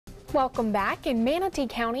Welcome back. In Manatee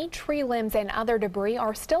County, tree limbs and other debris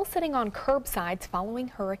are still sitting on curbsides following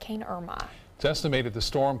Hurricane Irma. It's estimated the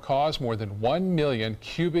storm caused more than 1 million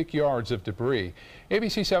cubic yards of debris.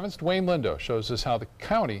 ABC 7's Dwayne Lindo shows us how the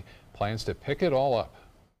county plans to pick it all up.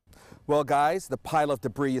 Well, guys, the pile of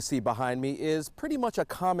debris you see behind me is pretty much a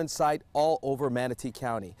common sight all over Manatee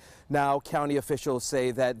County. Now, county officials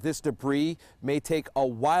say that this debris may take a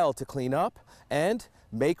while to clean up and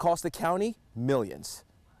may cost the county millions.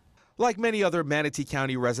 Like many other Manatee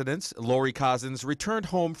County residents, Lori Cousins returned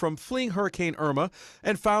home from fleeing Hurricane Irma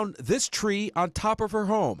and found this tree on top of her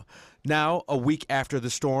home. Now, a week after the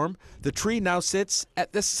storm, the tree now sits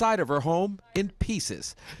at the side of her home in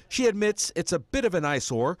pieces. She admits it's a bit of an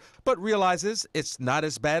eyesore, but realizes it's not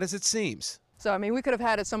as bad as it seems. So, I mean, we could have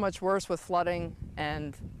had it so much worse with flooding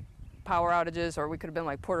and power outages, or we could have been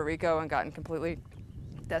like Puerto Rico and gotten completely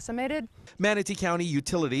decimated. Manatee County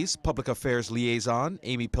Utilities Public Affairs Liaison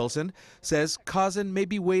Amy Pilson says Cousin may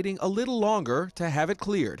be waiting a little longer to have it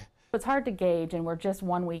cleared. It's hard to gauge, and we're just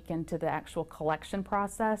 1 week into the actual collection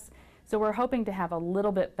process, so we're hoping to have a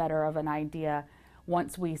little bit better of an idea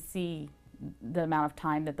once we see the amount of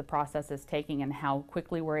time that the process is taking and how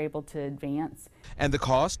quickly we're able to advance. And the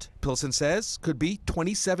cost, Pilson says, could be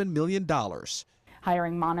 $27 million.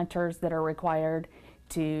 Hiring monitors that are required,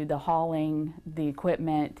 to the hauling, the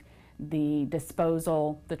equipment, the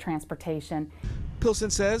disposal, the transportation. Pilson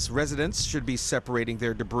says residents should be separating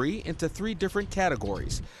their debris into 3 different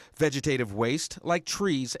categories: vegetative waste like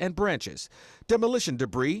trees and branches, demolition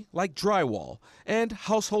debris like drywall, and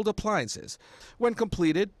household appliances. When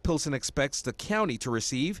completed, Pilson expects the county to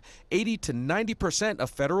receive 80 to 90% of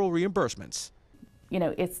federal reimbursements. You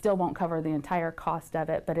know, it still won't cover the entire cost of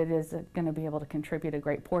it, but it is going to be able to contribute a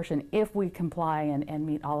great portion if we comply and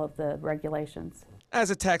meet all of the regulations. As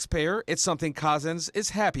a taxpayer, it's something Cousins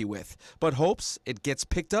is happy with, but hopes it gets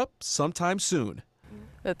picked up sometime soon.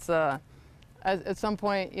 It's at some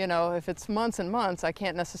point, you know, if it's months and months, I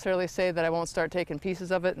can't necessarily say that I won't start taking pieces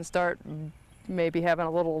of it and start maybe having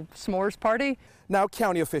a little s'mores party. Now,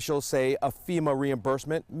 county officials say a FEMA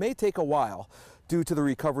reimbursement may take a while due to the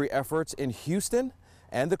recovery efforts in Houston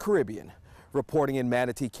and the Caribbean. Reporting in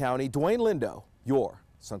Manatee County, Dwayne Lindo, your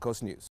Suncoast News.